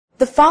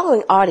The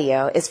following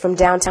audio is from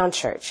Downtown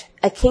Church,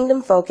 a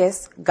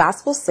kingdom-focused,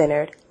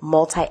 gospel-centered,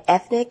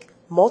 multi-ethnic,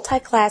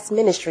 multi-class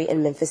ministry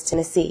in Memphis,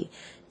 Tennessee.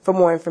 For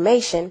more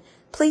information,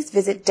 please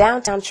visit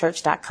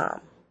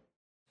downtownchurch.com.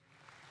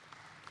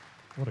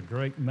 What a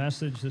great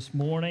message this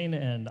morning,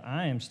 and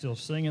I am still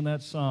singing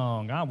that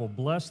song. I will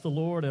bless the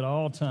Lord at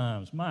all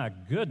times. My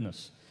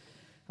goodness.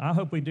 I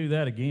hope we do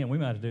that again. We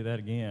might have to do that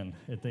again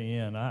at the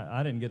end.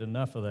 I didn't get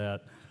enough of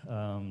that.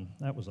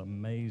 That was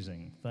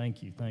amazing.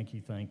 Thank you, thank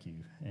you, thank you.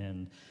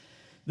 And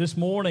this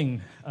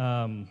morning,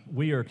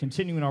 we are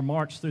continuing our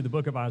march through the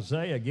book of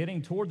Isaiah,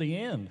 getting toward the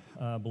end,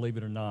 believe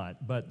it or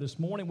not. But this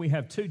morning we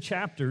have two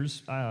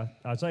chapters,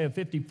 Isaiah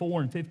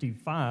 54 and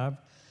 55,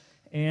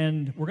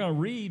 and we're going to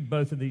read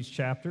both of these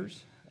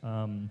chapters.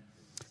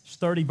 It's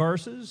 30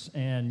 verses,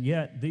 and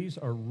yet these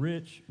are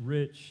rich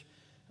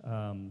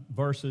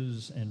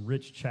verses and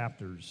rich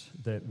chapters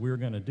that we're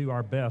going to do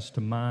our best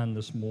to mine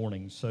this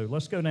morning. So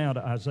let's go now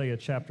to Isaiah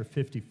chapter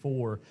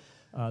 54.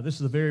 This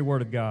is the very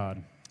word of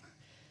God.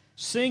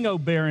 Sing, O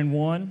barren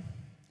one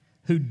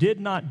who did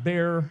not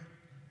bear.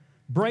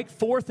 Break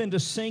forth into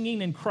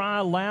singing and cry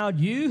aloud,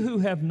 you who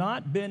have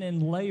not been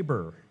in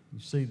labor. You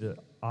see the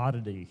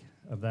oddity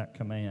of that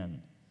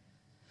command.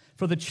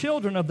 For the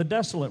children of the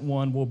desolate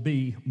one will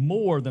be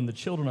more than the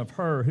children of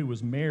her who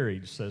was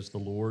married, says the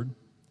Lord.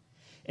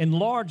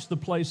 Enlarge the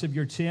place of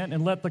your tent,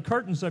 and let the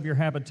curtains of your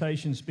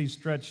habitations be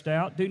stretched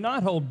out. Do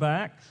not hold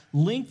back.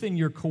 Lengthen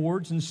your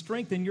cords and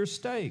strengthen your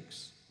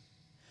stakes.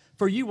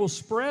 For you will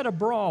spread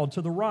abroad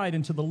to the right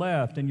and to the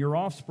left, and your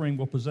offspring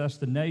will possess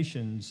the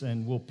nations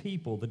and will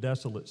people the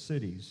desolate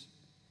cities.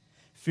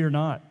 Fear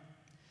not,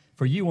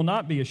 for you will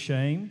not be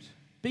ashamed.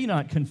 Be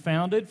not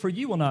confounded, for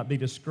you will not be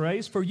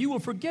disgraced. For you will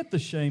forget the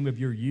shame of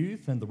your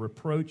youth and the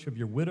reproach of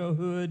your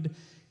widowhood.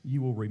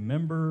 You will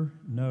remember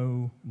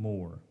no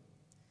more.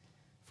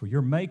 For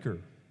your Maker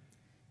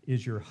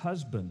is your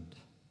husband.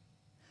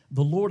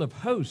 The Lord of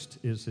hosts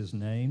is his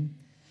name.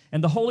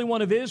 And the Holy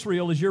One of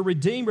Israel is your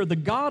Redeemer, the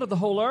God of the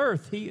whole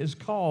earth, he is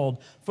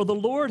called. For the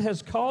Lord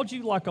has called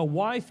you like a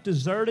wife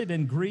deserted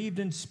and grieved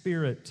in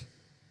spirit,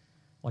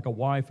 like a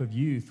wife of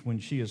youth when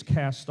she is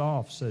cast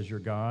off, says your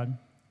God.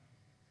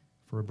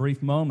 For a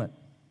brief moment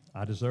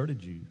I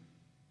deserted you,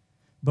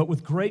 but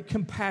with great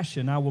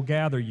compassion I will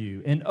gather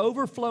you. In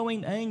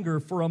overflowing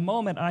anger for a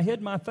moment I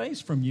hid my face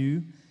from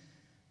you,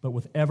 but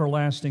with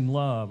everlasting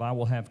love I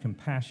will have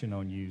compassion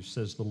on you,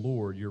 says the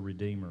Lord, your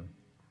Redeemer.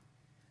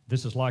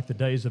 This is like the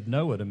days of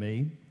Noah to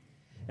me.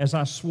 As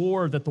I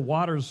swore that the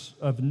waters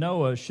of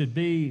Noah should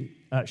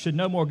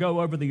no more go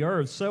over the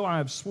earth, so I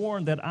have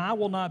sworn that I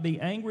will not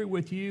be angry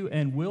with you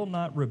and will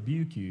not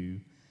rebuke you.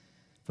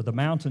 For the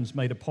mountains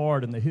may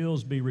depart and the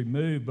hills be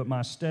removed, but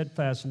my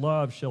steadfast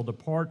love shall not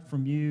depart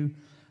from you,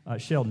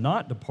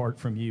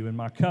 and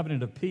my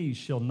covenant of peace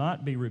shall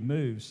not be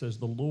removed, says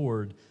the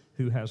Lord,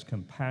 who has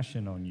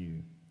compassion on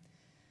you.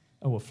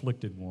 O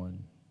afflicted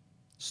one,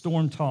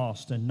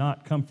 storm-tossed and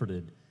not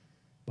comforted,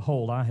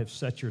 behold, I have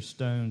set your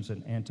stones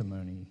in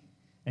antimony,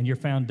 and your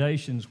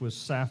foundations with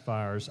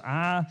sapphires.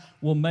 I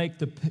will make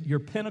your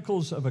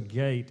pinnacles of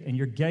agate, and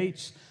your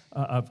gates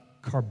of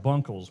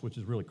carbuncles, which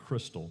is really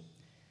crystal,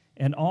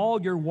 and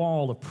all your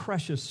wall of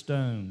precious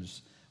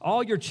stones.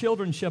 All your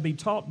children shall be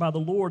taught by the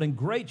Lord, and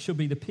great shall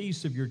be the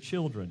peace of your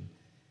children.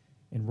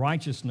 In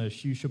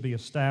righteousness you shall be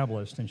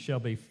established, and shall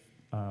be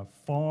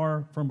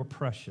far from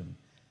oppression,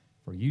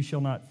 for you shall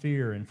not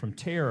fear, and from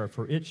terror,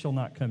 for it shall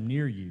not come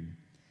near you.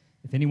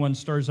 If anyone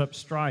stirs up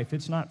strife,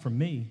 it's not from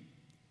me.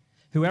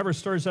 Whoever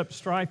stirs up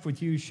strife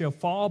with you shall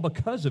fall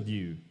because of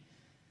you.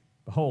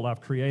 Behold,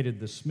 I've created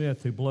the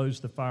smith who blows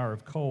the fire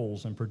of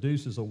coals and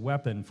produces a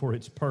weapon for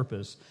its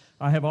purpose.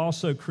 I have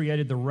also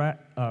created the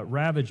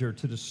ravager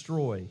to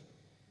destroy.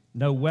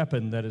 No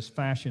weapon that is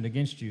fashioned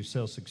against you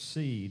shall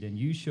succeed, and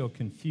you shall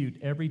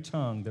confute every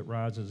tongue that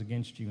rises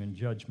against you in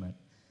judgment.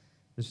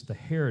 This is the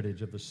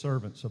heritage of the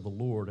servants of the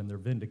Lord, and their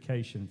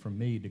vindication from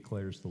me,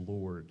 declares the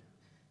Lord.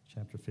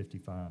 Chapter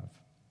 55.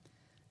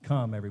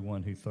 Come,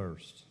 everyone who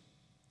thirsts.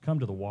 Come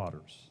to the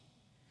waters.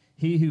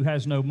 He who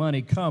has no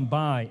money, come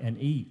buy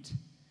and eat.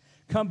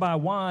 Come buy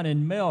wine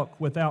and milk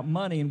without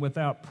money and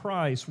without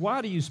price.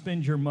 Why do you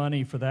spend your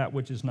money for that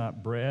which is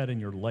not bread, and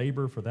your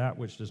labor for that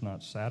which does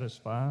not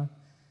satisfy?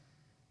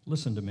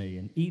 Listen to me,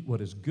 and eat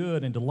what is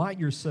good, and delight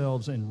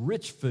yourselves in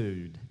rich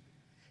food.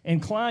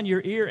 Incline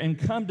your ear and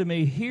come to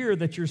me. Hear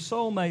that your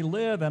soul may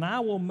live, and I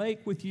will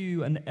make with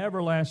you an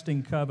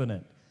everlasting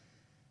covenant,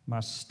 my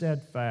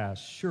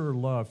steadfast, sure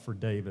love for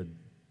David.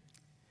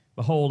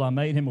 Behold, I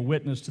made him a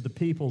witness to the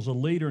peoples, a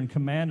leader and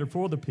commander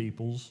for the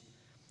peoples.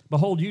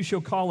 Behold, you shall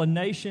call a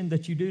nation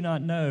that you do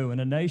not know, and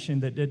a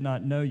nation that did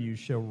not know you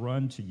shall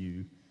run to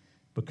you,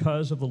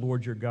 because of the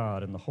Lord your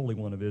God and the Holy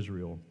One of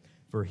Israel,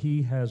 for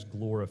he has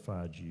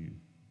glorified you.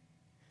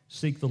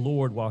 Seek the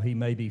Lord while he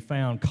may be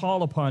found.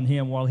 Call upon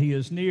him while he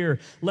is near.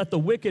 Let the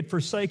wicked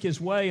forsake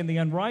his way, and the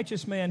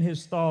unrighteous man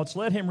his thoughts.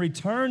 Let him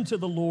return to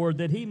the Lord,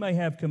 that he may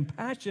have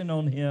compassion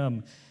on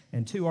him,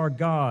 and to our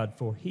God,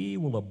 for he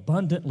will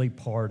abundantly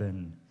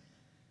pardon.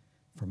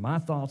 For my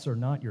thoughts are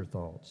not your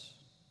thoughts,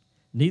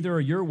 Neither are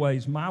your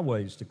ways my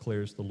ways,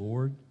 declares the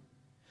Lord.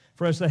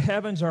 For as the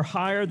heavens are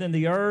higher than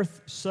the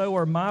earth, so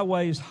are my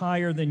ways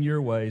higher than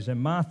your ways,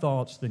 and my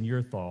thoughts than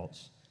your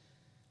thoughts.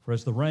 For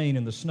as the rain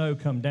and the snow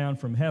come down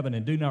from heaven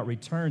and do not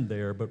return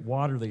there, but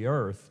water the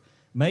earth,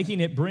 making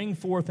it bring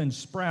forth and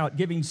sprout,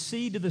 giving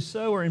seed to the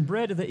sower and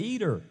bread to the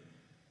eater,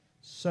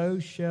 so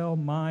shall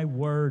my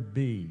word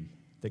be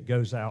that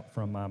goes out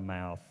from my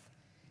mouth.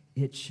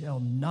 It shall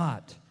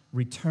not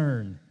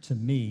return to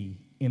me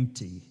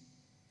empty,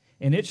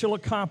 and it shall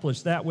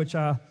accomplish that which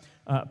I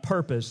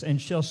purpose, and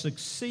shall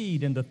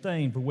succeed in the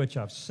thing for which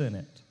I've sent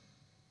it.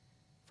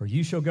 For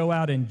you shall go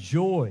out in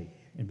joy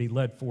and be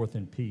led forth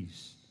in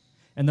peace.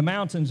 And the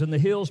mountains and the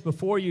hills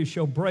before you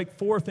shall break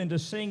forth into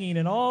singing,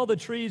 and all the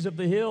trees of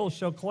the hills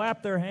shall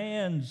clap their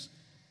hands.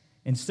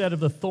 Instead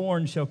of the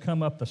thorn shall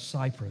come up the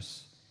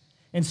cypress.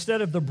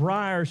 Instead of the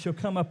briar shall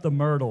come up the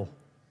myrtle.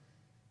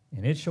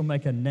 And it shall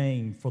make a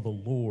name for the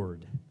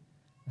Lord,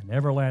 an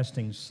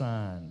everlasting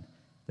sign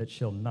that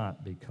shall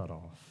not be cut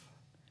off.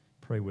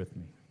 Pray with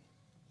me.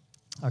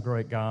 Our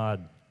great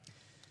God,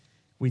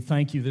 we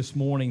thank you this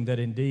morning that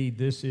indeed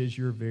this is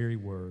your very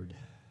word.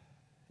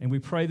 And we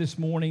pray this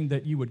morning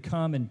that you would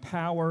come in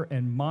power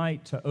and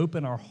might to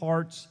open our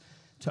hearts,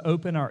 to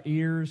open our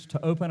ears,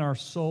 to open our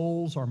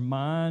souls, our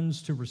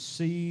minds, to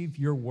receive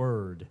your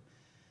word.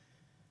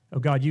 Oh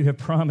God, you have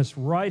promised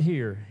right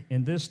here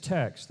in this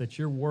text that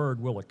your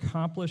word will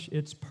accomplish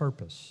its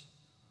purpose,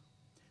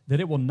 that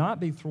it will not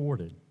be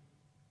thwarted,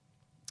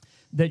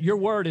 that your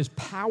word is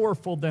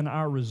powerful than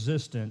our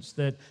resistance,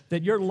 that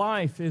your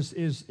life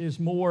is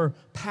more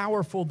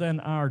powerful than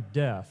our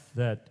death,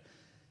 that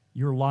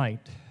your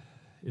light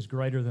is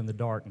greater than the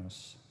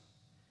darkness.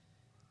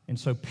 And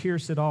so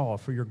pierce it all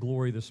for your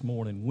glory this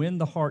morning. Win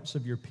the hearts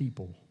of your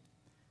people.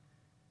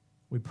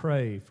 We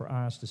pray for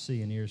eyes to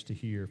see and ears to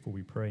hear, for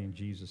we pray in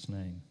Jesus'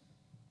 name.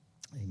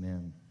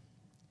 Amen.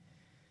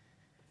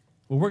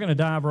 Well, we're going to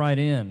dive right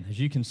in. As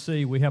you can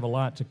see, we have a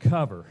lot to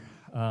cover.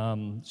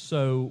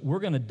 So we're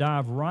going to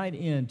dive right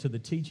into the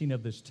teaching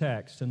of this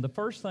text. And the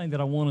first thing that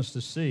I want us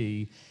to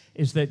see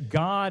is that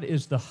God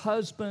is the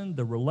husband,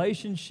 the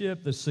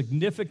relationship, the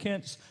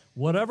significance,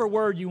 whatever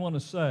word you want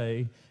to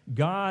say,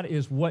 God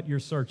is what you're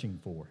searching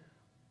for.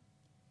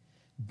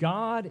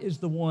 God is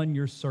the one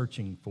you're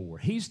searching for.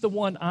 He's the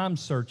one I'm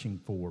searching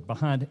for.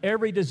 Behind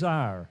every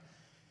desire,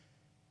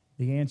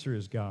 the answer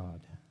is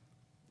God.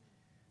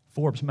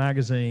 Forbes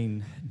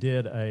magazine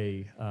did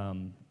a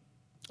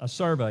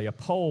survey, a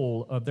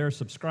poll of their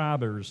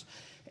subscribers,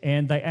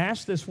 and they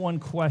asked this one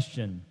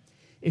question.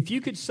 If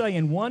you could say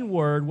in one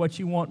word what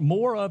you want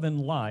more of in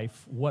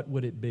life, what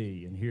would it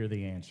be? And here are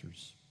the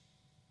answers.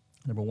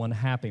 Number one,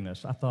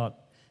 happiness. I thought,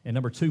 and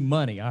number two,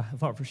 money. I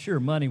thought for sure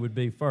money would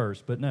be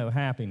first, but no,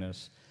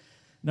 happiness.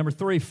 Number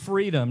three,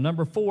 freedom.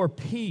 Number four,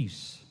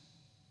 peace.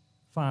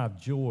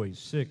 5, joy.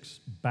 6,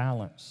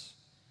 balance.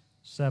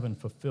 7,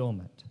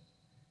 fulfillment.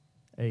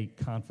 8,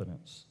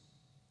 confidence.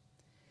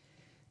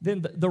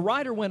 Then the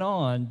writer went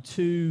on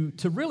to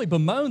really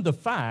bemoan the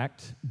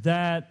fact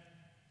that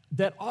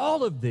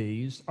all of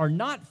these are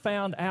not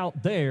found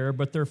out there,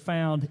 but they're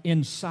found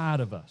inside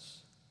of us.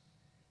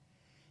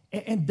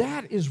 And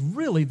that is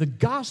really the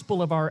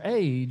gospel of our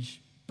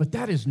age, but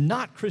that is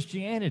not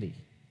Christianity.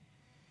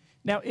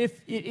 Now, if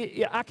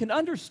I can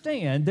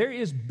understand there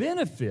is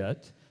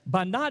benefit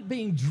by not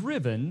being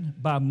driven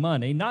by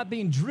money, not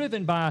being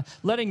driven by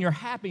letting your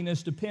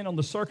happiness depend on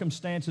the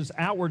circumstances,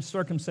 outward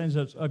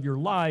circumstances of your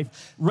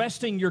life,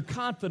 resting your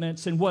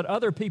confidence in what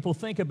other people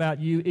think about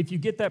you, if you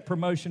get that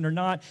promotion or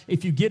not,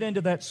 if you get into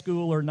that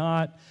school or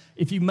not,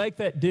 if you make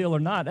that deal or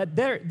not.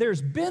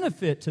 There's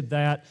benefit to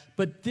that,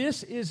 but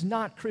this is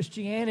not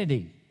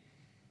Christianity.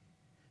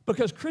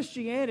 Because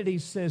Christianity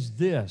says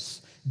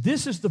this.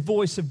 This is the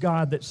voice of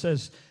God that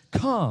says,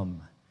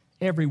 "Come,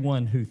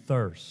 everyone who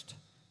thirsts,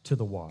 to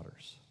the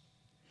waters.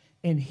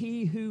 And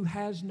he who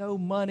has no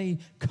money,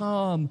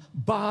 come,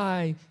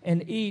 buy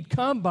and eat.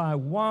 Come buy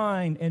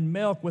wine and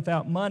milk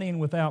without money and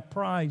without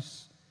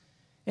price."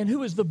 And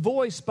who is the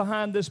voice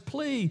behind this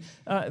plea?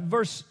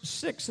 Verse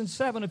 6 and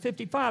 7 of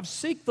 55,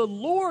 "Seek the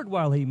Lord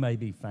while he may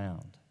be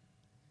found."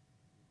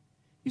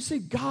 You see,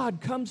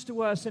 God comes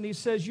to us and he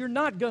says, you're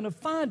not going to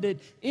find it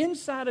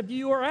inside of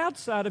you or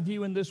outside of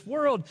you in this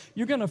world.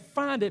 You're going to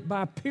find it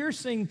by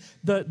piercing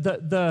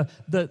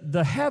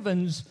the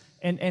heavens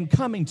and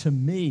coming to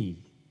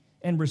me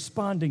and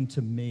responding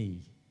to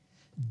me.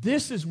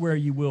 This is where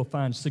you will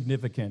find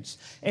significance.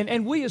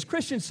 And we as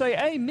Christians say,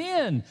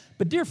 amen.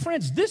 But dear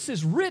friends, this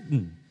is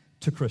written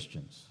to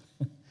Christians.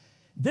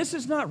 This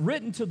is not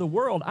written to the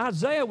world.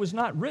 Isaiah was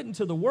not written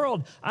to the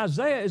world.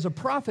 Isaiah is a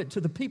prophet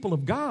to the people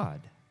of God.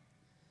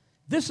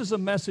 This is a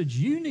message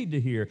you need to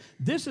hear.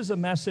 This is a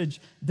message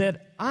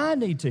that I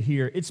need to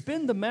hear. It's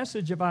been the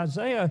message of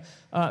Isaiah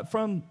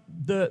from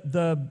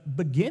the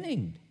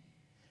beginning.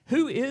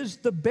 Who is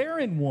the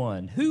barren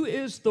one? Who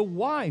is the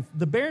wife,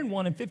 the barren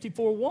one in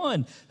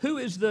 54:1? Who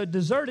is the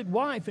deserted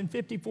wife in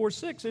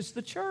 54:6? It's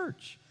the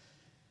church.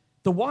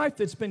 The wife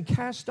that's been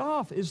cast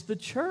off is the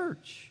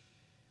church.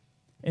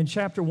 In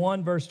chapter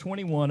 1, verse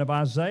 21 of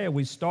Isaiah,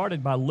 we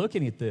started by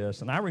looking at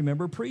this, and I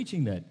remember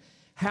preaching that.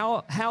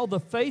 How the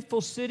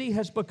faithful city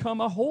has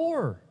become a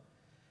whore,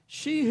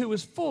 she who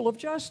is full of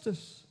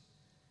justice.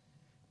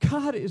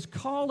 God is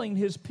calling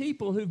His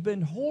people who've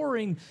been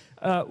whoring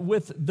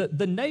with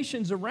the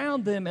nations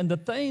around them and the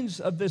things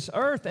of this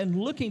earth and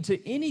looking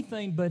to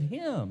anything but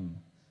Him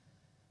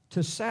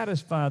to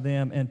satisfy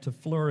them and to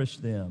flourish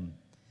them.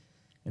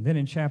 And then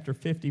in chapter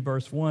 50,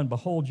 verse 1,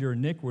 behold your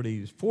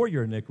iniquities, for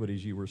your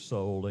iniquities you were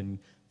sold, and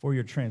for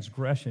your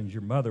transgressions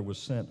your mother was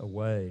sent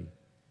away.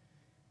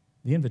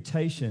 The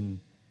invitation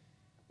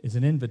is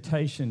an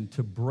invitation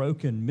to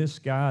broken,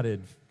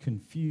 misguided,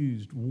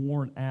 confused,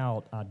 worn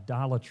out,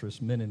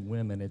 idolatrous men and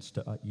women. It's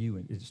to you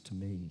and it's to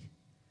me.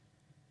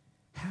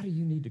 How do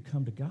you need to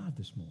come to God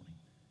this morning?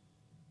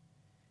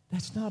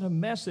 That's not a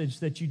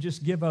message that you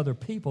just give other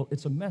people.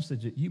 It's a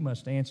message that you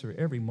must answer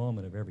every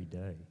moment of every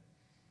day.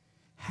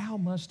 How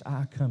must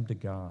I come to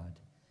God?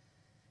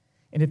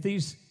 And if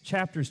these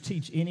chapters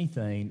teach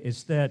anything,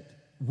 it's that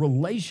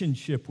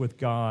relationship with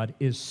God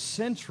is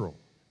central.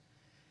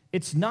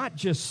 It's not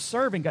just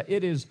serving God,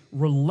 it is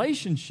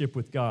relationship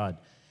with God.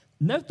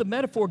 Note the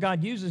metaphor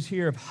God uses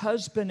here of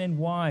husband and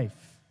wife.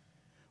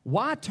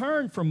 Why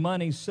turn from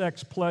money,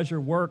 sex, pleasure,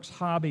 works,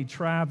 hobby,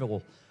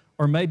 travel,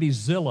 or maybe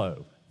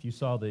Zillow? If you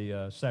saw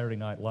the Saturday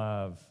Night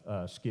Live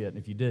skit, and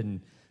if you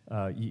didn't,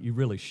 you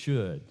really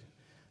should.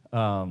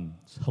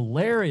 It's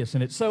hilarious,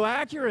 and it's so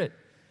accurate.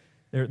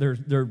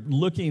 They're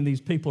looking,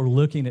 these people are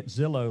looking at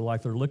Zillow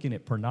like they're looking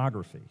at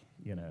pornography,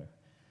 you know.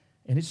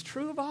 And it's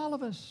true of all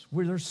of us,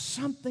 where there's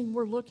something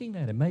we're looking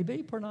at. It may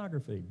be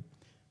pornography,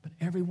 but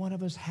every one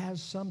of us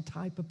has some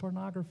type of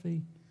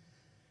pornography.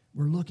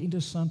 We're looking to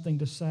something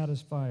to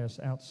satisfy us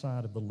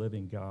outside of the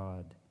living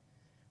God.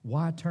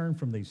 Why turn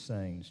from these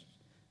things?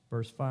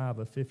 Verse 5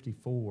 of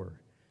 54,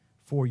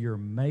 for your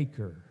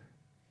Maker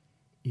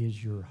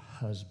is your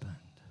husband.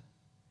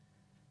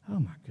 Oh,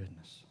 my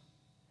goodness.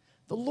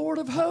 The Lord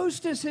of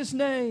hosts is His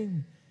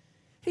name.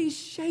 He's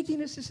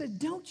shaking us and said,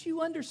 don't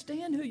you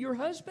understand who your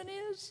husband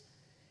is?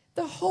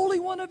 The Holy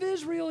One of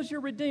Israel is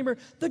your Redeemer.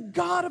 The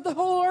God of the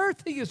whole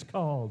earth He is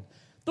called.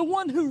 The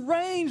one who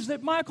reigns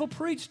that Michael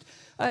preached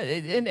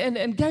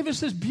and gave us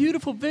this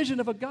beautiful vision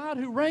of a God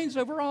who reigns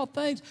over all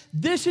things.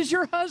 This is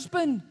your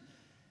husband.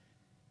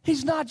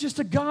 He's not just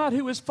a God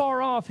who is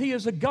far off. He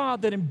is a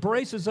God that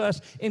embraces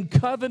us in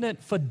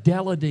covenant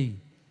fidelity.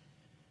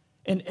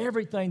 And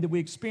everything that we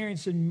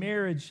experience in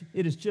marriage,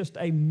 it is just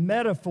a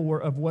metaphor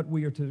of what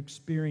we are to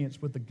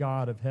experience with the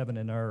God of heaven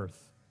and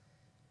earth.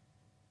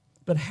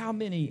 But how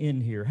many in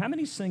here, how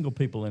many single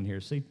people in here?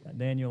 See,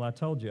 Daniel, I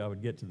told you I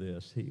would get to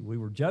this. We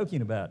were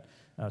joking about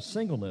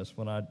singleness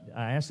when I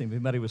asked him if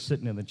anybody was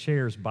sitting in the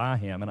chairs by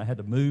him, and I had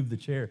to move the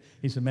chair.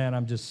 He said, man,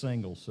 I'm just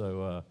single,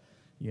 so,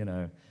 you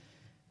know.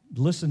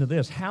 Listen to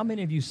this. How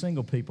many of you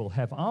single people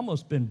have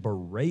almost been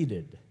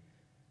berated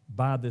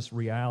by this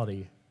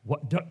reality?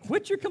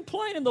 Quit your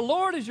complaining. The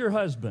Lord is your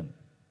husband.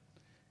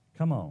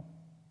 Come on.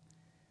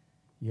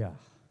 Yeah.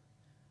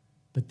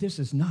 But this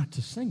is not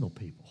to single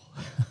people.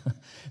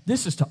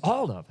 This is to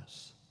all of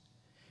us.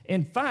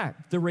 In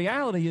fact, the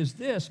reality is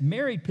this.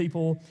 Married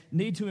people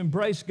need to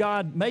embrace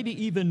God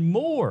maybe even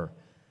more.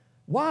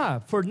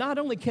 Why? For not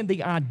only can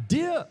the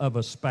idea of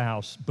a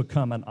spouse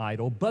become an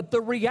idol, but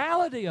the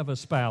reality of a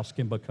spouse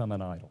can become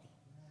an idol.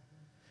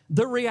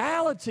 The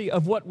reality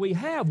of what we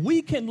have,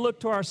 we can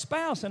look to our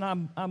spouse, and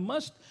I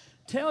must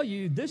tell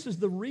you, this is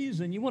the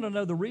reason. You want to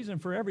know the reason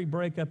for every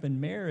breakup in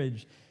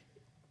marriage?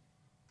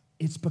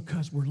 It's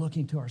because we're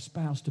looking to our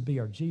spouse to be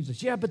our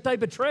Jesus. Yeah, but they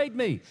betrayed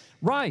me.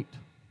 Right.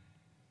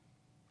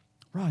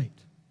 Right.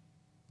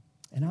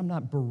 And I'm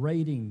not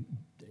berating.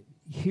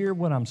 Hear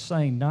what I'm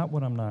saying, not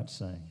what I'm not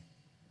saying.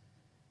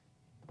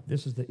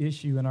 This is the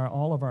issue in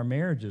all of our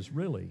marriages,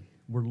 really.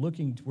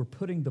 We're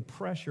putting the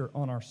pressure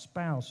on our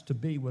spouse to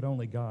be what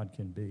only God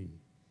can be.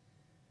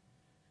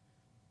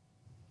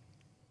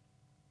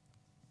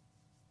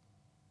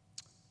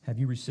 Have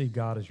you received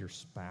God as your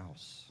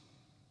spouse?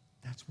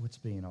 That's what's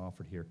being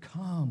offered here.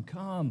 Come,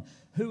 come.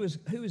 Who is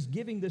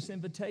giving this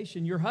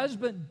invitation? Your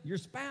husband, your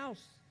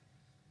spouse,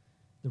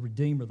 the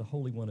Redeemer, the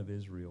Holy One of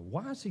Israel.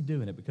 Why is He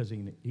doing it? Because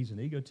he's an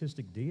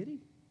egotistic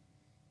deity?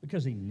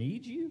 Because He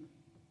needs you?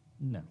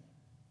 No.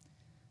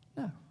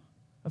 No,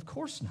 of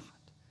course not.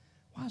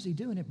 Why is He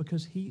doing it?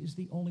 Because He is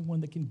the only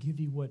one that can give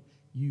you what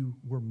you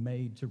were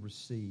made to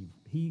receive.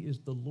 He is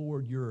the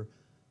Lord, your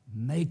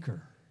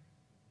Maker,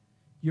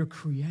 your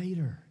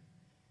Creator.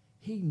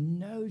 He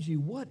knows you.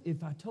 What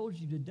if I told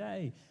you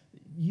today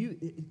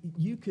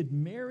you could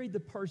marry the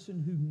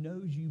person who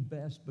knows you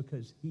best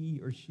because he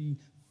or she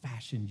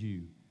fashioned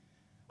you?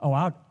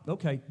 Oh,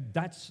 okay,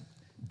 that's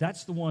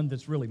the one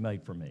that's really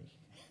made for me.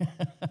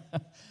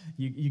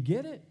 You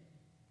get it?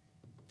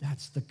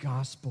 That's the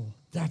gospel.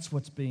 That's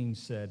what's being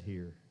said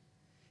here.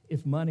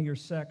 If money or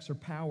sex or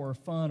power or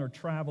fun or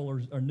travel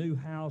or a new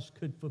house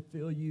could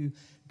fulfill you,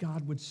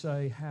 God would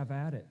say, have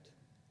at it.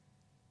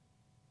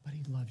 But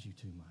He loves you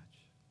too much.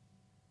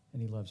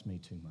 And He loves me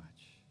too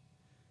much.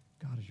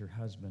 God is your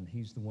husband.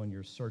 He's the one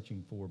you're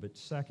searching for. But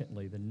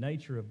secondly, the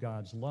nature of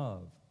God's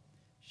love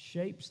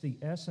shapes the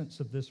essence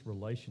of this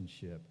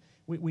relationship.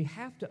 We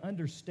have to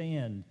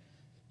understand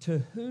to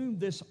whom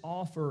this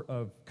offer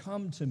of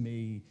come to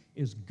me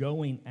is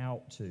going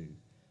out to.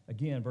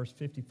 Again, verse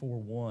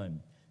 54:1.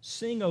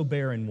 Sing, O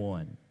barren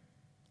one,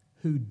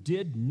 who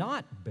did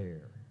not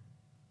bear.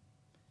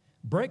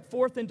 Break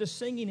forth into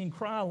singing and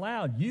cry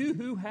aloud, you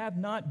who have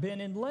not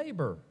been in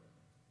labor.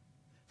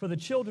 For the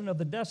children of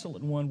the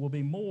desolate one will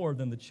be more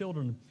than the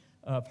children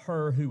of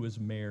her who is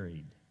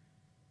married.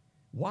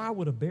 Why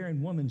would a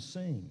barren woman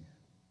sing?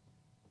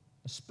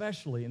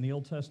 Especially in the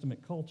Old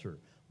Testament culture.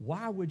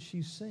 Why would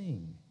she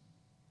sing?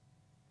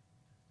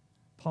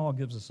 Paul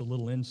gives us a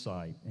little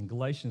insight. In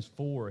Galatians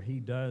 4, he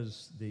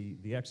does the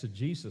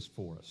exegesis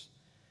for us.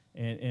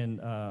 And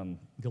in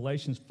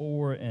Galatians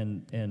 4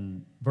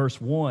 and verse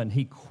 1,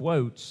 he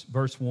quotes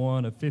verse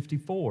 1 of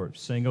 54,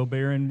 sing, O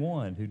barren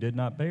one who did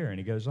not bear, and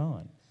he goes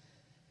on.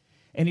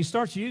 And he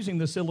starts using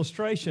this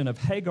illustration of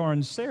Hagar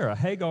and Sarah.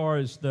 Hagar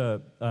is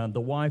the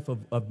wife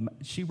of,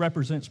 she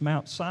represents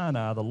Mount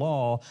Sinai, the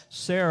law.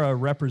 Sarah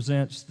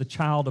represents the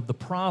child of the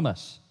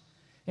promise.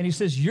 And he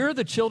says, you're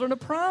the children of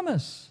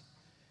promise.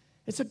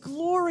 It's a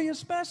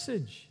glorious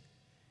message.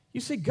 You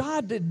see,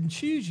 God didn't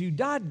choose you.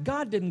 God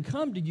didn't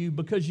come to you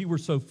because you were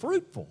so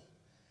fruitful.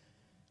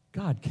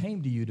 God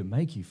came to you to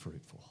make you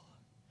fruitful.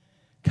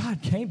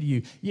 God came to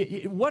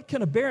you. What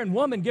can a barren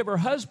woman give her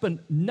husband?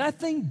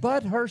 Nothing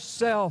but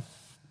herself.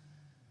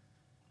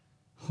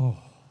 Oh,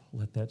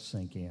 let that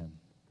sink in.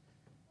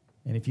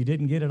 And if you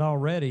didn't get it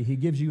already, he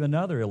gives you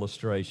another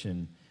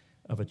illustration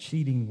of a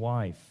cheating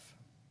wife.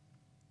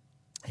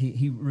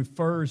 He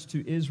refers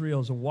to Israel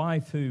as a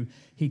wife who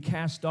he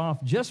cast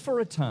off just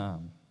for a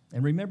time.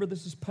 And remember,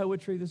 this is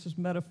poetry, this is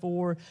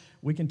metaphor.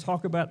 We can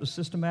talk about the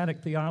systematic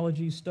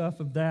theology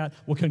stuff of that.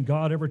 Well, can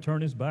God ever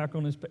turn his back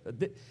on his...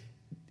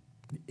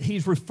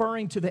 He's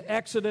referring to the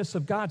exodus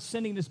of God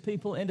sending his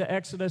people into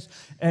Exodus,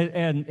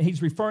 and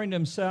he's referring to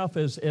himself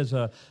as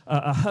a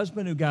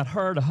husband who got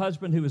hurt, a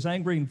husband who was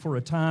angry and for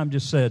a time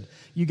just said,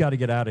 you got to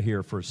get out of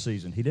here for a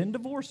season. He didn't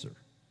divorce her.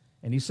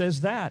 And he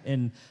says that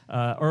in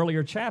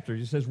earlier chapters.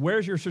 He says,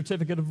 where's your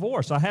certificate of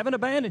divorce? I haven't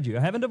abandoned you.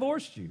 I haven't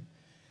divorced you.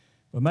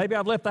 But maybe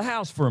I've left the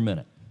house for a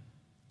minute.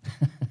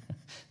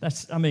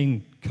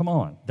 Come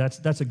on.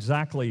 That's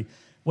exactly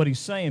what he's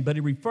saying. But he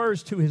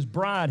refers to his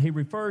bride. He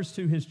refers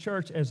to his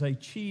church as a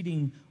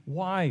cheating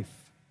wife.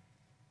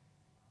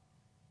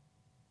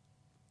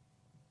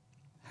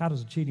 How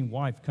does a cheating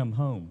wife come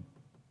home,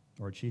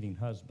 or a cheating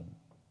husband?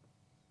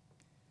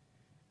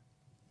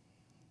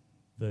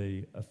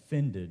 The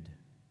offended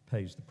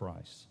pays the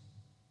price.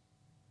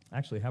 I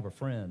actually have a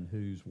friend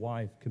whose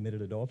wife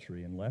committed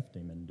adultery and left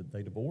him, and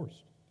they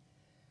divorced.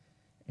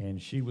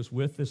 And she was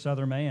with this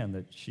other man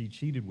that she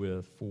cheated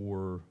with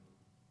for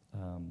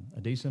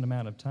a decent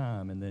amount of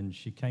time, and then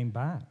she came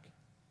back.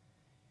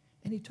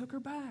 And he took her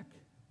back.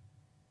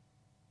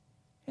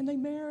 And they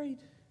married.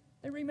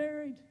 They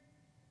remarried.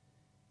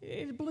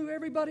 It blew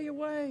everybody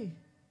away.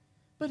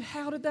 But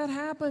how did that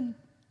happen?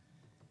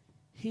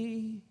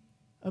 He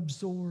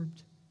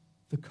absorbed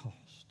the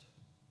cost.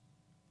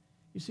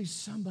 You see,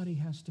 somebody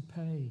has to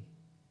pay.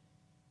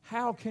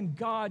 How can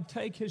God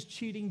take his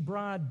cheating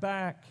bride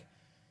back?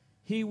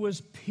 He was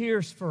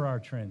pierced for our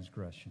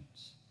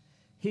transgressions.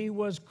 He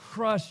was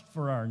crushed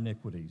for our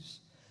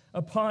iniquities.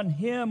 Upon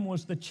him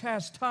was the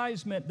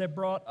chastisement that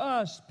brought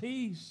us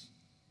peace.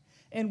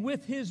 And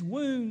with his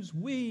wounds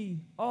we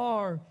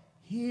are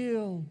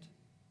healed.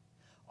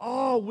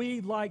 All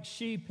we like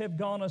sheep have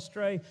gone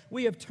astray.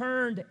 We have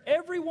turned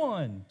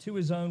everyone to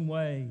his own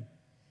way.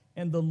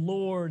 And the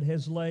Lord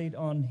has laid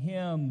on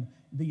him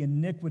the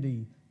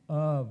iniquity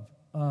of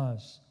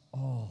us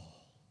all.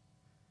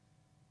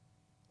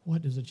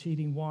 What does a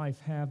cheating wife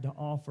have to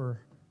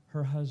offer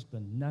her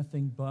husband?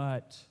 Nothing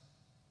but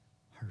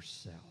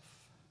herself.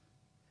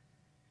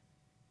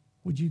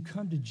 Would you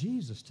come to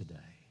Jesus today?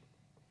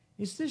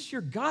 Is this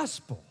your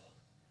gospel?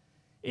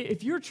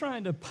 If you're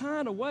trying to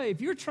pine away, if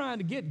you're trying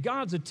to get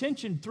God's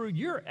attention through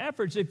your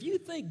efforts, if you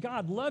think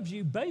God loves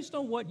you based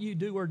on what you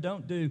do or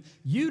don't do,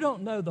 you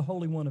don't know the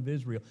Holy One of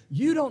Israel.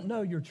 You don't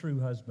know your true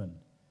husband.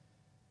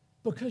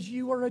 Because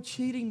you are a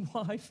cheating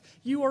wife.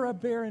 You are a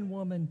barren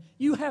woman.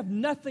 You have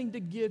nothing to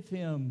give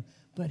him,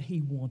 but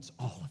he wants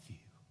all of you.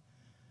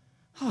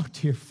 Oh,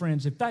 dear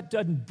friends, if that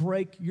doesn't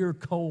break your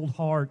cold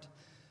heart,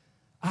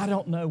 I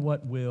don't know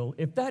what will.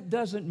 If that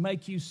doesn't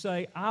make you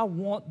say, I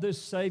want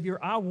this Savior,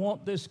 I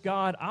want this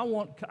God,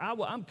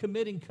 I'm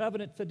committing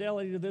covenant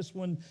fidelity to this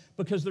one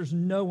because there's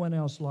no one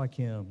else like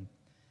him.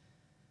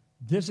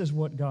 This is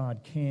what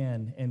God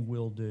can and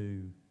will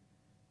do.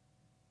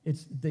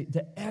 It's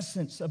the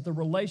essence of the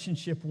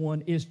relationship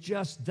one is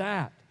just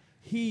that.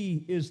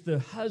 He is the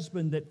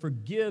husband that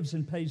forgives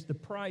and pays the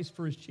price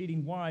for his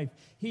cheating wife.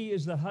 He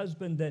is the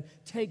husband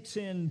that takes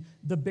in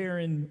the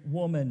barren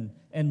woman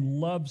and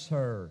loves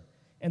her.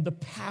 And the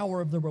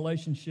power of the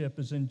relationship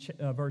is in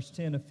verse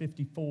 10 of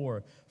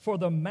 54. For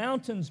the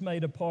mountains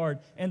made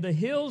apart and the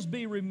hills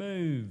be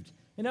removed,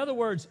 In other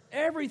words,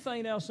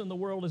 everything else in the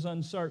world is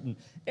uncertain.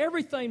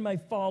 Everything may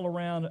fall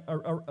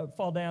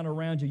down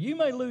around you. You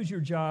may lose your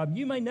job.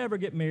 You may never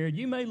get married.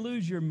 You may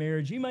lose your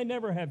marriage. You may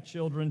never have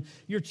children.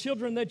 Your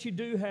children that you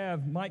do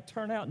have might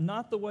turn out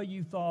not the way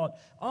you thought.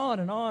 On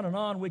and on and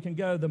on we can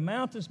go. The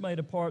mountains may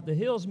depart. The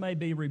hills may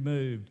be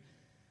removed.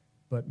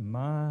 But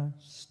my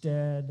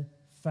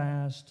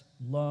steadfast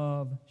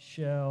love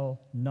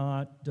shall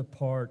not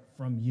depart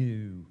from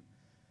you.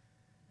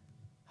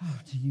 Oh,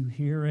 do you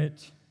hear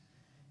it?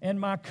 And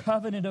my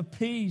covenant of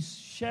peace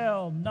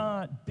shall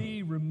not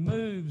be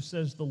removed,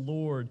 says the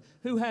Lord,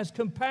 who has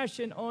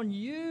compassion on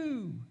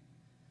you.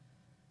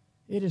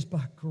 It is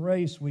by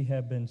grace we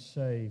have been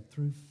saved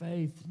through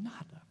faith.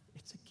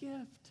 It's a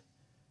gift,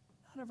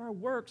 not of our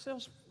works,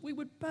 else we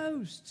would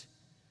boast.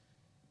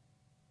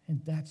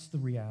 And that's the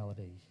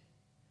reality.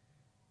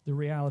 The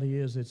reality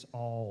is it's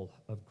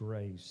all of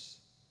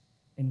grace.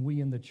 And we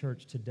in the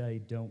church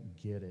today don't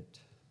get it.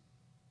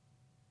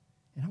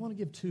 And I want to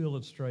give two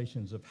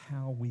illustrations of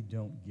how we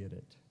don't get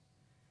it.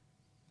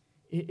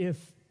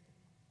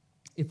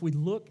 If we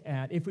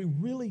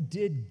really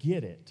did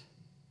get it,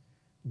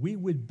 we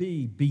would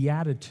be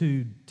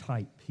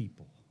beatitude-type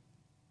people.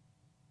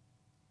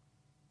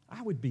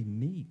 I would be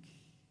meek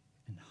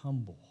and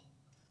humble,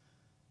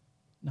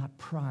 not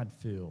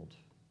pride-filled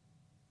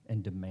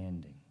and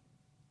demanding.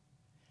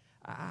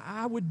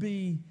 I would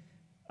be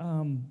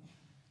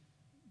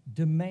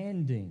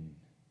demanding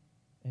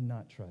and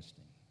not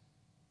trusting.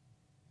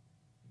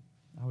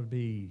 I would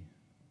be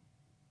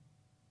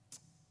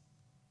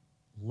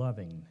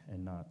loving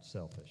and not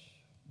selfish,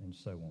 and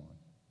so on.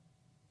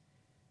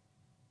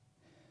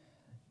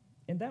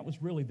 And that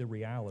was really the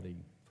reality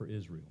for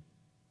Israel.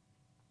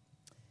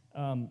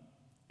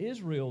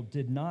 Israel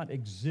did not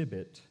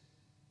exhibit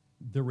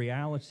the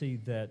reality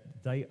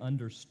that they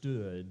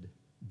understood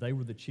they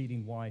were the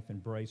cheating wife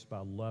embraced by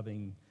a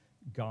loving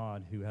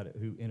God who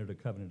entered a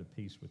covenant of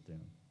peace with them.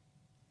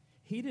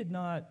 They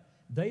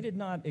did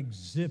not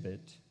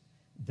exhibit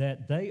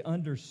that they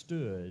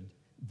understood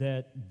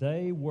that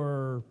they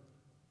were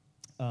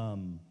a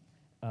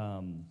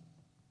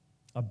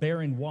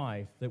barren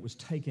wife that was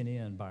taken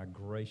in by a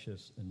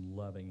gracious and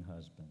loving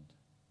husband.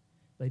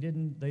 They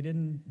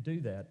didn't do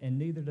that, and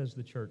neither does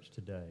the church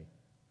today.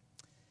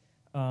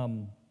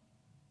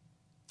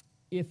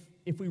 If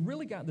we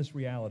really got this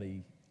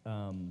reality,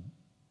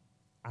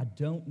 I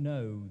don't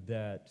know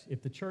that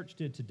if the church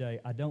did today,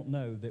 I don't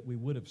know that we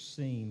would have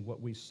seen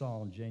what we saw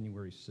on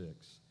January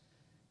 6th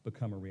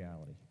become a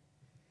reality.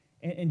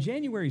 And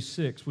January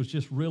 6th was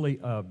just really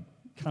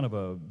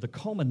the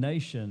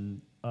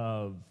culmination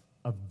of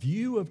a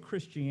view of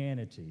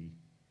Christianity,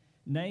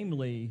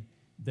 namely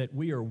that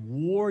we are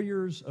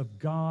warriors of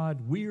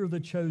God, we are the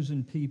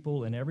chosen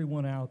people, and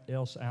everyone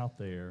else out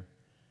there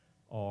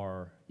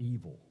are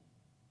evil.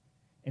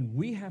 And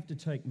we have to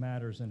take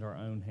matters into our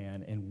own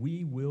hand, and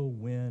we will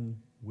win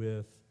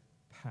with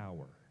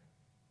power.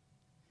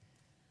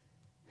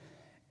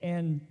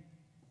 And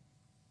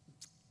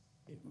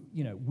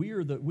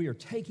we are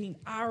taking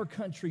our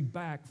country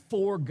back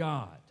for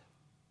God.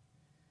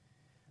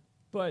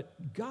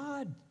 But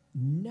God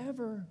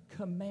never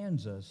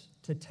commands us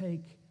to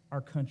take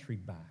our country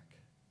back.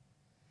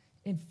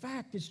 In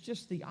fact, it's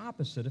just the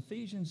opposite.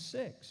 Ephesians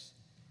 6.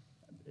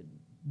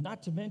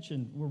 Not to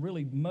mention, we're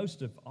really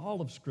most of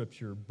all of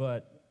Scripture,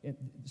 but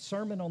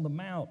Sermon on the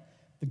Mount,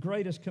 the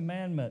greatest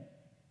commandment,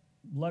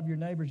 love your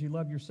neighbors, you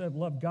love yourself,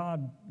 love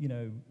God,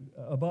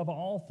 above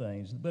all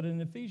things. But in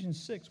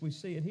Ephesians 6, we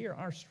see it here.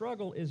 Our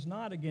struggle is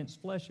not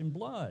against flesh and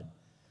blood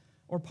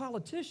or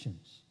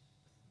politicians,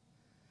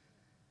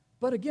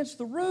 but against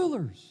the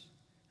rulers,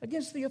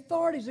 against the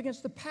authorities,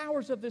 against the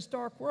powers of this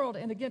dark world,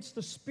 and against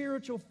the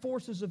spiritual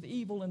forces of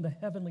evil in the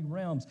heavenly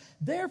realms.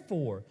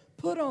 Therefore,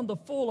 put on the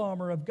full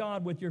armor of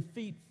God with your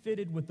feet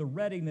fitted with the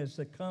readiness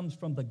that comes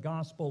from the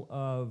gospel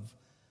of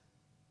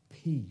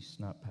peace,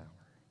 not power.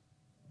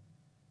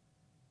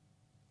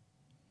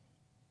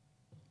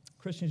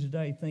 Christians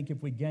today think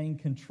if we gain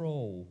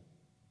control,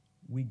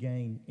 we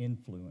gain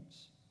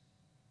influence.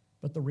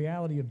 But the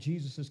reality of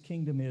Jesus'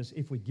 kingdom is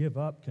if we give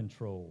up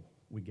control,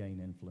 we gain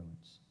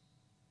influence.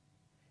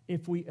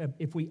 If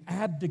we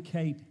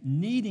abdicate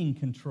needing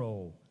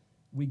control,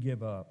 we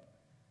give up.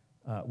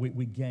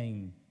 We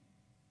gain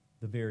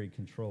the very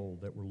control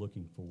that we're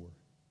looking for.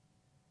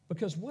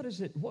 Because what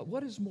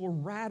is more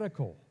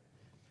radical?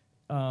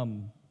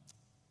 Men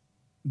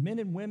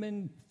and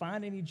women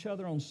finding each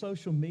other on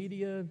social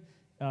media,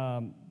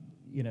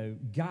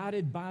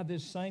 guided by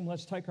this same,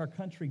 let's take our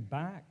country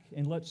back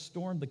and let's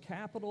storm the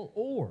Capitol,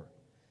 or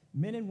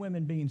men and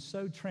women being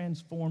so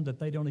transformed that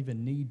they don't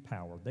even need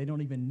power. They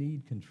don't even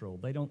need control.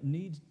 They don't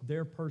need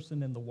their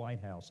person in the White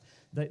House.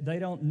 They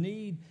don't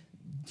need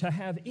to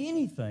have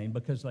anything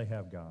because they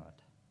have God.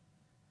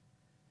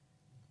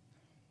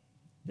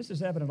 This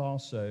is evident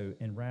also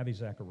in Ravi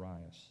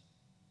Zacharias.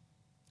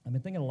 I've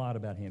been thinking a lot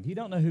about him. If you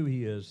don't know who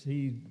he is,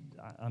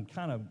 I'm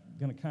going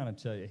to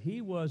tell you.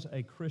 He was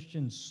a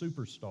Christian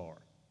superstar.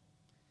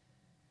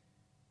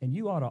 And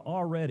you ought to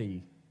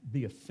already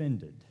be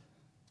offended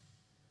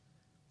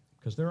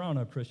Because there are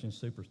no Christian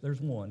superstars.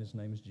 There's one. His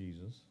name is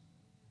Jesus,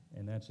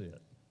 and that's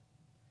it.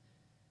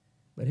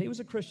 But he was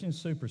a Christian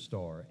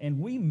superstar, and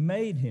we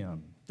made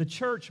him. The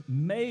church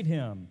made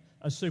him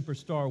a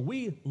superstar.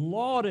 We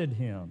lauded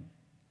him.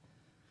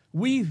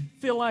 We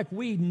feel like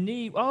we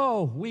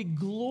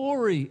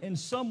glory in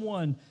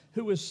someone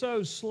who is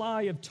so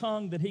sly of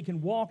tongue that he can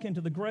walk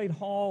into the great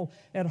hall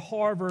at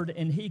Harvard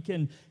and he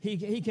can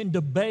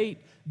debate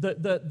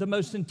the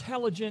most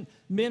intelligent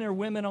men or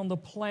women on the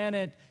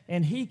planet,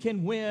 and he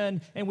can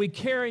win, and we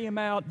carry him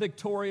out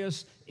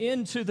victorious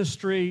into the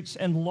streets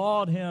and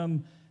laud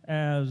him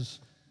as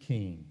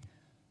king.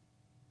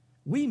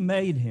 We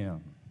made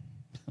him.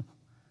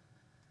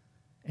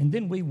 And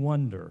then we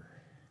wonder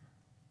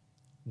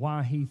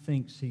why he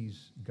thinks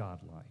he's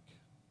godlike.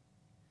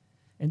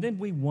 And then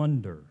we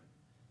wonder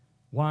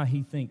why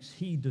he thinks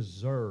he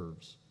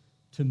deserves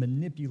to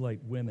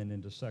manipulate women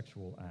into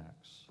sexual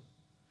acts.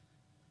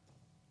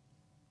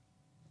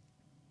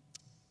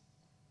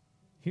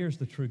 Here's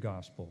the true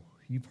gospel.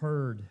 You've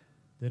heard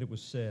that it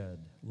was said,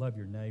 love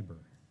your neighbor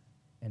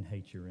and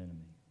hate your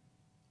enemy.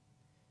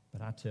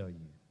 But I tell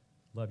you,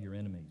 love your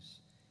enemies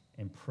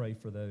and pray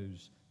for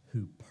those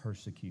who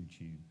persecute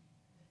you,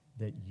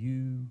 that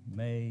you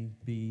may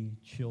be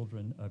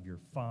children of your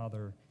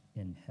Father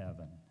in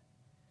heaven.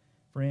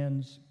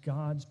 Friends,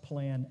 God's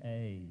plan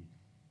A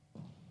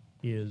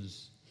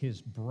is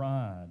his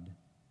bride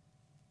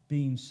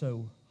being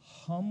so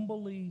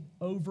humbly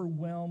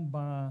overwhelmed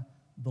by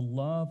the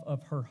love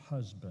of her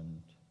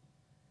husband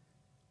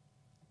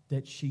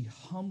that she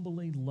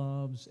humbly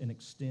loves and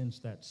extends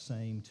that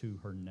same to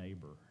her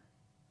neighbor.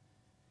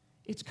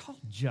 It's called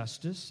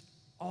justice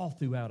all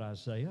throughout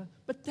Isaiah,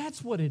 but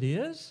that's what it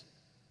is.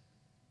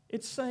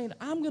 It's saying,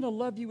 I'm going to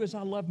love you as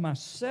I love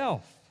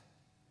myself.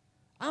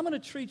 I'm going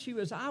to treat you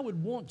as I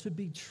would want to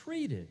be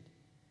treated.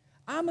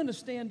 I'm going to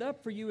stand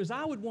up for you as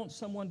I would want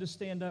someone to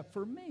stand up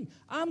for me.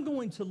 I'm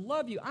going to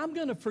love you. I'm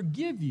going to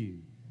forgive you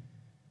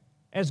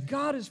as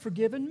God has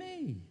forgiven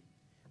me.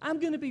 I'm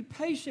going to be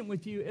patient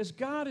with you as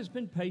God has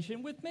been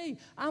patient with me.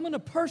 I'm going to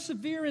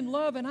persevere in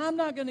love, and I'm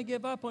not going to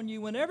give up on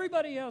you when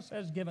everybody else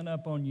has given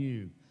up on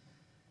you.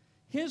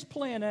 His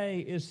plan A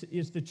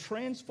is the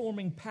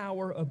transforming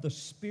power of the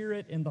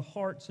Spirit in the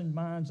hearts and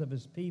minds of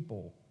his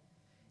people.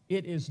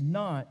 It is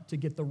not to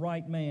get the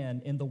right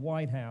man in the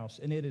White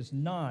House, and it is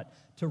not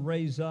to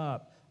raise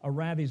up a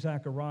Ravi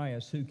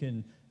Zacharias who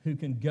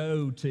can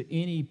go to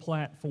any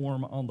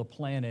platform on the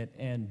planet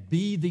and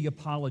be the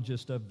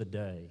apologist of the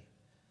day.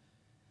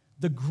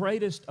 The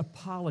greatest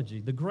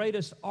apology, the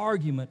greatest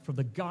argument for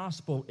the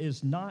gospel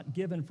is not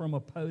given from a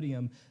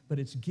podium, but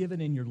it's given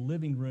in your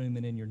living room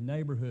and in your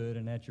neighborhood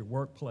and at your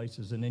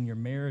workplaces and in your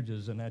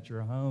marriages and at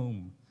your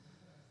home.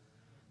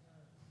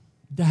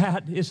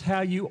 That is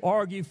how you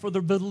argue for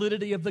the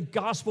validity of the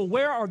gospel.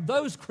 Where are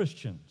those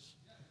Christians?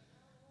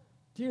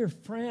 Dear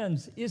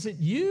friends, is it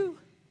you?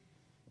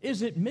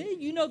 Is it me?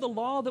 You know the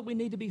law that we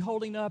need to be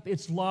holding up?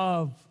 It's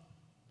love.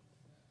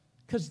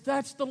 Because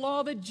that's the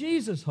law that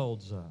Jesus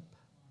holds up.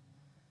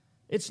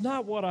 It's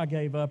not what I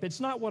gave up. It's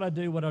not what I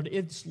do,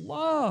 it's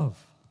love.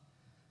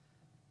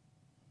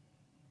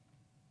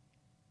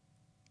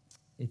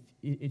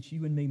 It's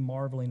you and me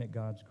marveling at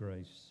God's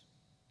grace,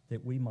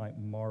 that we might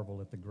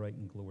marvel at the great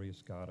and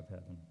glorious God of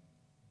heaven.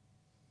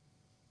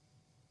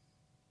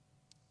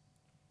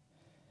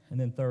 And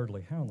then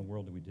thirdly, how in the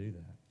world do we do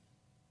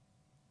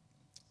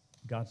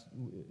that?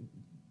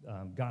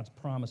 God's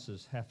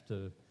promises have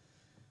to,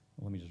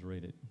 let me just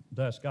read it.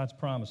 Thus, God's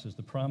promises,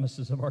 the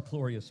promises of our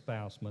glorious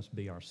spouse, must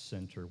be our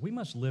center. We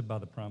must live by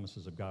the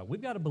promises of God.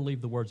 We've got to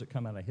believe the words that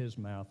come out of his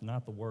mouth,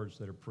 not the words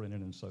that are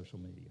printed in social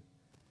media.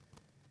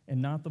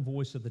 And not the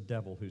voice of the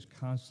devil who's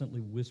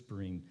constantly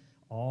whispering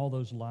all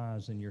those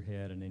lies in your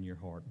head and in your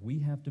heart. We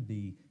have to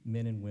be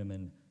men and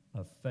women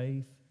of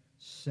faith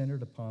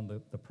centered upon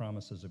the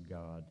promises of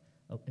God.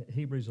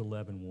 Hebrews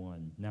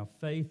 11:1. Now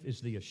faith is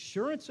the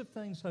assurance of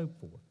things hoped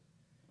for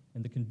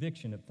and the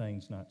conviction of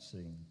things not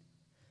seen.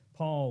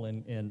 Paul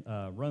in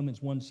Romans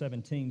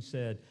 1:17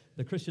 said,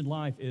 the Christian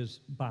life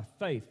is by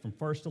faith from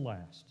first to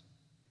last.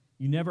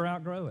 You never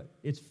outgrow it.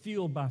 It's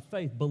fueled by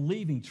faith,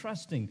 believing,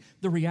 trusting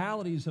the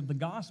realities of the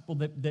gospel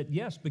that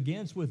yes,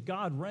 begins with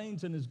God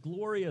reigns and is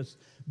glorious,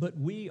 but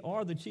we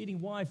are the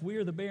cheating wife, we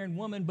are the barren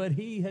woman, but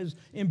he has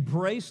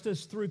embraced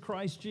us through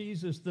Christ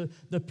Jesus,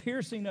 the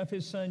piercing of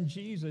his son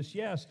Jesus,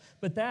 yes,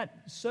 but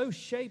that so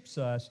shapes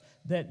us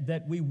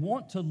that we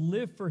want to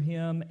live for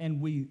him, and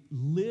we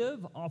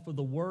live off of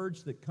the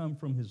words that come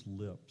from his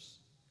lips.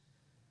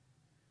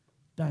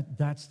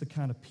 That's the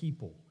kind of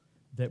people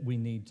that we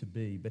need to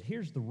be. But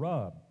here's the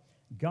rub.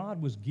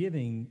 God was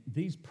giving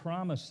these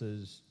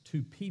promises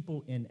to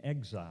people in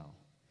exile.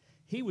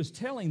 He was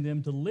telling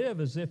them to live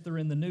as if they're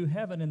in the new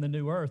heaven and the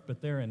new earth,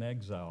 but they're in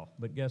exile.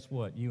 But guess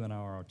what? You and I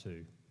are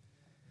too.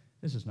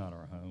 This is not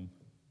our home.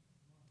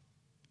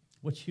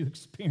 What you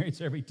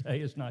experience every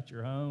day is not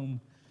your home.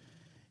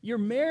 Your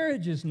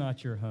marriage is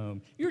not your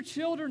home. Your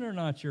children are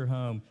not your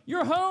home.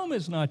 Your home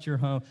is not your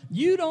home.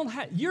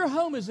 Your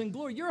home is in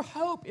glory. Your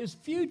hope is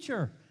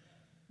future.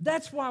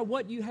 That's why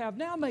what you have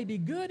now may be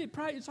good.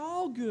 It's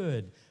all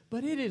good,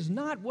 but it is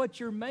not what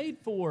you're made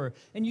for.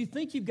 And you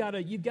think you've got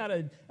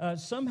to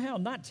somehow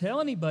not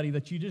tell anybody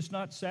that you're just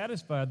not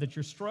satisfied, that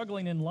you're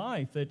struggling in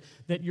life,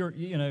 that you're,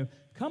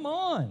 come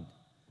on.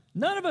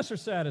 None of us are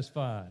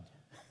satisfied,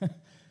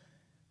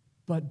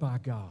 but by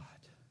God.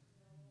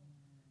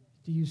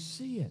 Do you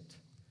see it?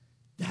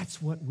 That's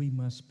what we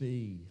must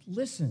be.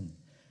 Listen.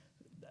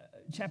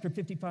 Chapter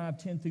 55,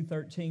 10 through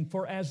 13.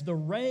 For as the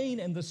rain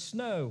and the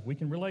snow, we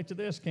can relate to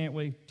this, can't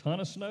we? Ton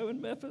of snow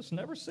in Memphis,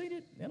 never seen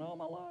it in all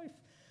my life.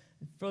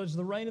 For as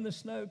the rain and the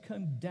snow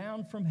come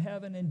down from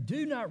heaven and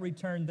do not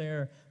return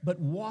there, but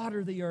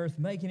water the earth,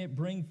 making it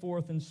bring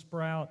forth and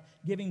sprout,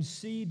 giving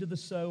seed to the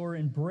sower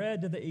and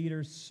bread to the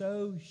eater,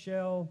 so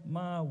shall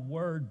my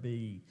word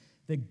be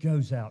that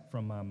goes out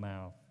from my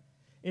mouth.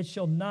 It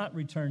shall not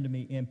return to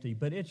me empty,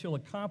 but it shall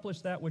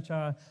accomplish that which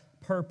I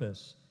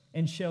purpose,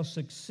 and shall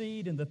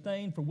succeed in the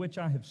thing for which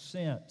I have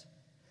sent.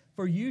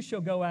 For you shall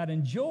go out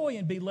in joy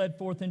and be led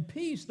forth in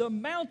peace. The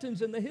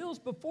mountains and the hills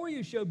before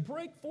you shall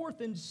break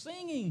forth in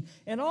singing,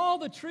 and all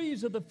the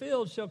trees of the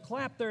field shall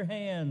clap their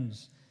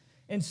hands.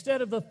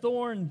 Instead of the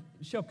thorn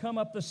shall come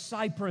up the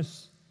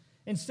cypress.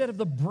 Instead of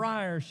the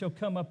briar shall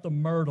come up the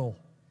myrtle.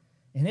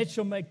 And it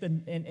shall make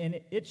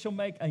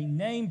a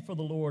name for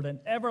the Lord, an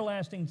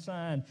everlasting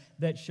sign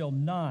that shall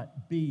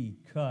not be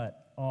cut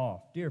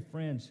off. Dear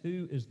friends,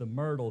 who is the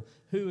myrtle?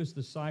 Who is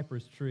the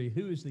cypress tree?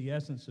 Who is the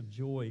essence of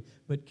joy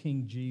but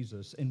King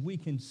Jesus? And we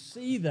can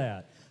see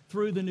that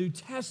through the New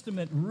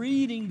Testament,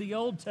 reading the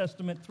Old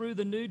Testament through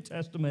the New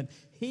Testament.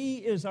 He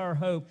is our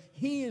hope.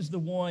 He is the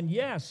one.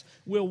 Yes,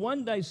 will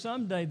one day,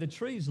 someday, the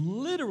trees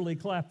literally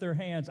clap their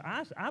hands?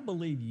 I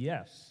believe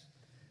yes.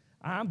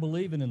 I'm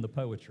believing in the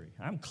poetry.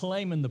 I'm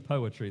claiming the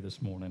poetry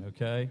this morning,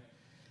 okay?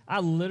 I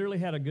literally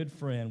had a good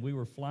friend. We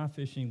were fly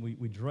fishing.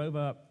 We drove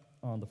up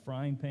on the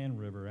Frying Pan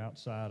River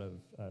outside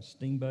of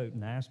Steamboat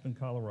in Aspen,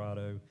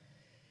 Colorado.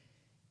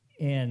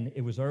 And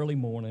it was early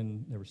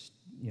morning. There was,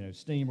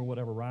 steam or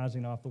whatever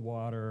rising off the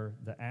water.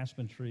 The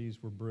aspen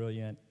trees were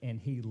brilliant.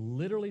 And he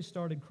literally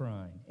started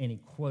crying. And he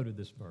quoted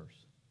this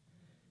verse.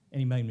 And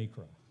he made me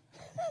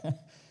cry.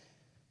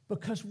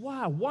 Because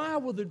why? Why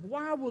will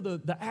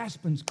the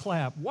aspens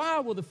clap? Why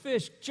will the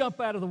fish jump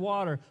out of the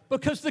water?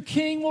 Because the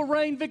King will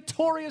reign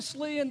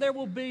victoriously, and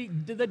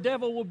the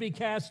devil will be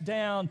cast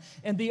down,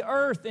 and the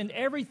earth and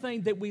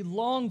everything that we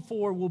long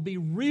for will be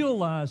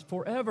realized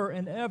forever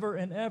and ever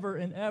and ever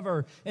and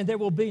ever, and there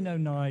will be no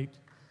night.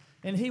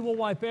 And He will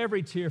wipe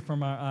every tear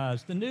from our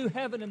eyes. The new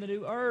heaven and the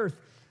new earth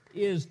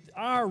is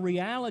our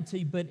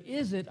reality, but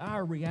is it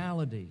our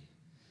reality?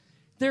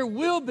 There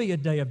will be a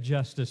day of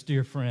justice,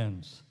 dear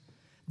friends.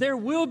 There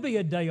will be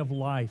a day of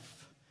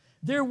life.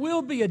 There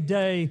will be a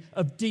day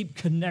of deep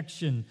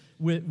connection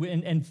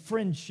and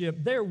friendship.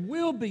 There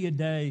will be a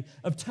day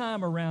of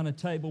time around a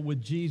table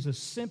with Jesus,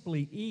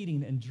 simply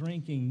eating and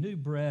drinking new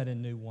bread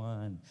and new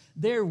wine.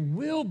 There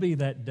will be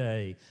that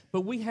day,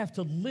 but we have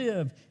to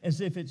live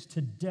as if it's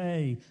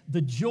today.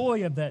 The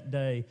joy of that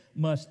day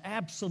must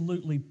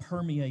absolutely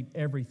permeate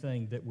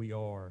everything that we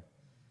are.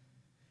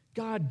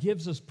 God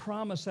gives us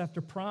promise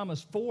after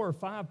promise, 4 or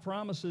 5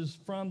 promises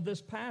from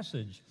this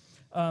passage.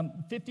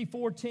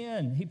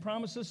 54:10, He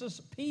promises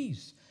us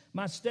peace.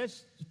 My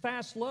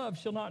steadfast love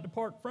shall not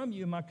depart from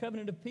you, and my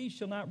covenant of peace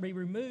shall not be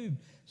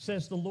removed,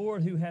 says the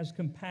Lord who has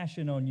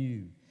compassion on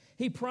you.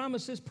 He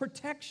promises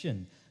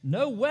protection.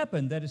 No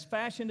weapon that is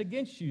fashioned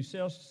against you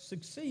shall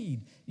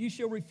succeed. You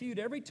shall refute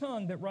every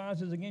tongue that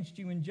rises against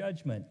you in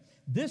judgment.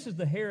 This is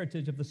the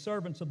heritage of the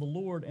servants of the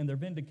Lord, and their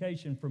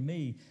vindication from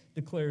me,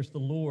 declares the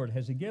Lord.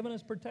 Has He given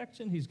us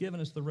protection? He's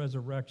given us the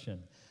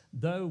resurrection.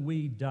 Though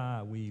we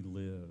die, we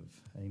live.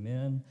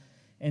 Amen.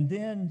 And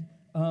then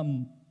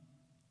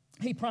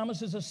He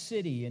promises a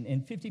city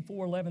in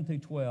 54:11 through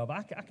 12.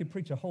 I could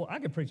preach a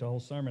whole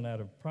sermon out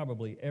of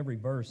probably every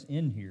verse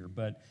in here,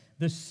 but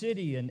the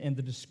city and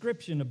the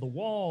description of the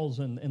walls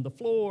and the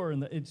floor,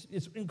 and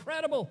it's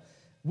incredible.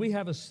 We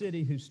have a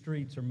city whose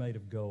streets are made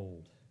of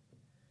gold,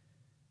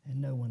 and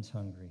no one's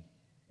hungry,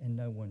 and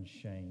no one's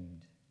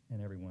shamed,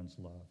 and everyone's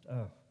loved.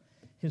 Oh,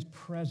 His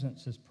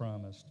presence is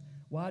promised.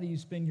 Why do you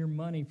spend your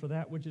money for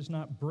that which is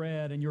not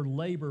bread, and your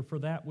labor for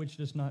that which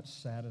does not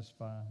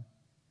satisfy?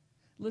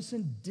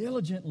 Listen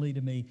diligently to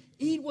me.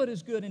 Eat what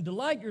is good and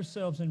delight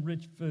yourselves in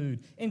rich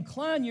food.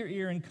 Incline your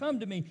ear and come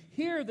to me.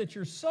 Hear that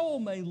your soul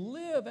may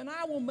live, and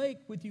I will make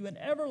with you an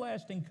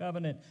everlasting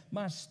covenant,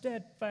 my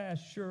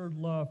steadfast, sure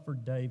love for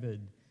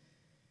David.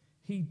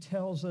 He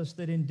tells us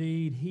that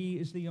indeed He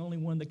is the only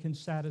one that can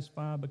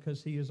satisfy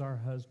because He is our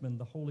husband,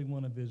 the Holy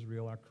One of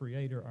Israel, our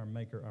Creator, our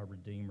Maker, our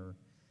Redeemer.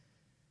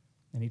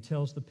 And He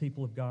tells the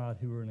people of God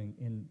who are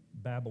in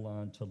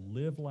Babylon to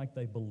live like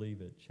they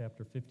believe it.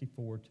 Chapter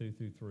 54, 2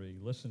 through 3.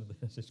 Listen to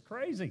this. It's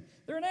crazy.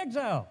 They're in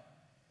exile.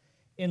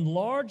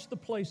 Enlarge the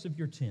place of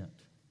your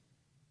tent.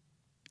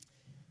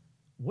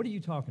 What are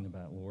you talking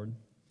about, Lord?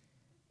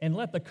 And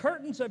let the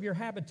curtains of your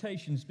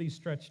habitations be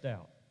stretched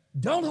out.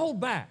 Don't hold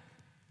back.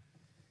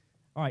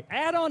 All right,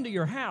 add on to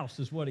your house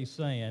is what he's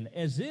saying,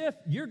 as if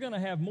you're going to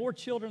have more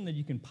children than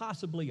you can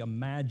possibly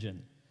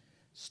imagine.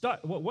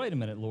 Wait a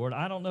minute, Lord.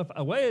 I don't know if,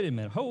 wait a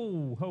minute.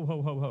 Ho.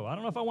 I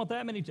don't know if I want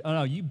that many. Oh,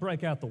 no, you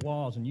break out the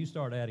walls and you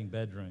start adding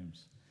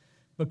bedrooms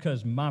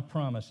because my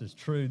promise is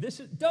true.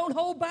 Don't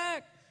hold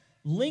back.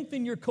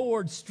 Lengthen your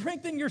cords,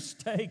 strengthen your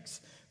stakes,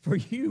 for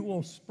you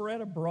will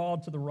spread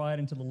abroad to the right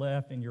and to the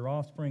left, and your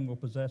offspring will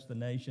possess the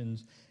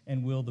nations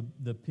and will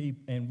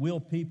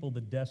people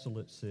the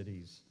desolate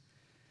cities.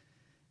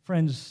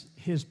 Friends,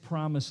 his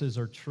promises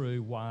are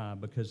true. Why?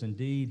 Because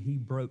indeed he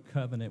broke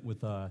covenant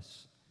with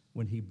us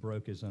when he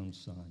broke his own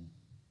son.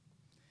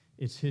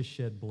 It's his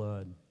shed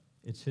blood,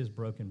 it's his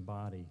broken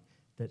body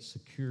that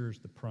secures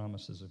the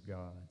promises of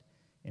God.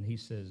 And he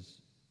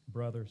says,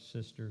 brother,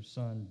 sister,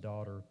 son,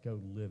 daughter, go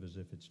live as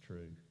if it's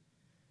true.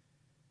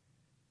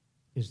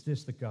 Is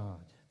this the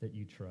God that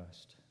you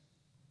trust?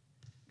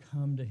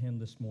 Come to him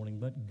this morning.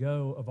 Let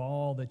go of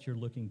all that you're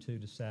looking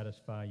to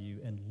satisfy you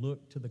and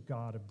look to the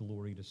God of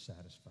glory to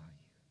satisfy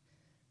you.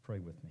 Pray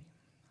with me.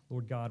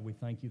 Lord God, we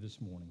thank you this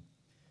morning.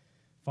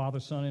 Father,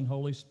 Son, and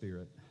Holy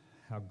Spirit,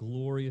 how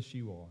glorious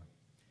you are.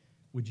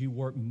 Would you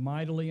work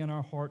mightily in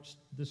our hearts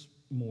this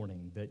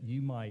morning that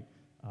you might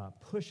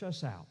push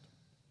us out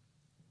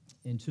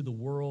into the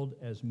world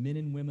as men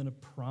and women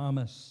of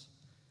promise,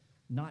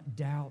 not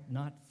doubt,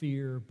 not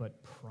fear,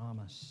 but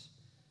promise.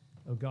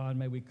 Oh God,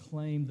 may we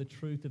claim the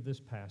truth of this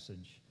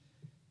passage,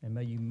 and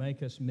may you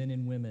make us men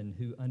and women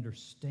who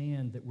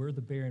understand that we're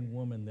the barren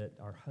woman that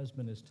our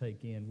husband has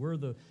taken in. We're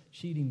the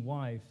cheating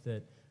wife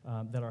that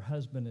our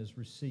husband has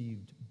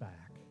received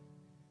back.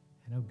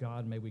 And oh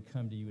God, may we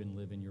come to you and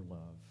live in your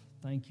love.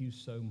 Thank you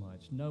so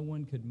much. No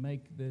one could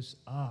make this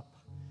up.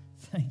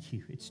 Thank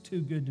you. It's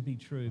too good to be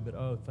true, but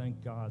oh,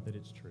 thank God that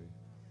it's true.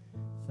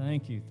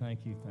 Thank you,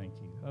 thank you, thank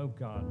you. Oh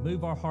God,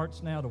 move our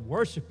hearts now to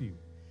worship you.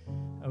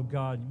 Oh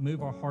God,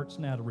 move our hearts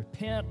now to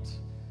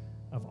repent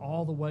of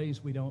all the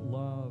ways we don't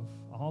love,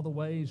 all the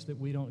ways that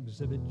we don't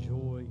exhibit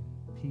joy,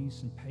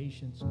 peace, and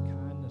patience, and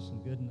kindness,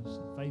 and goodness,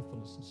 and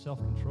faithfulness, and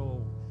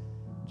self-control,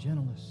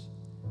 gentleness.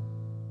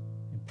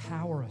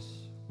 Empower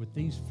us with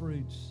these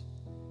fruits.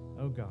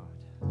 Oh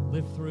God,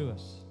 live through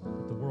us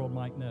that the world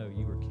might know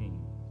you are King.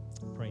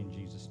 I pray in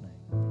Jesus' name.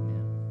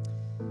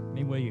 Amen.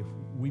 Anyway,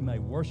 we may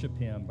worship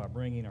him by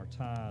bringing our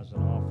tithes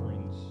and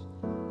offerings.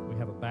 We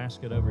have a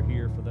basket over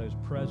here for those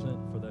present,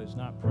 for those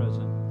not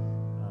present.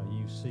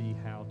 You see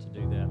how to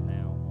do that now.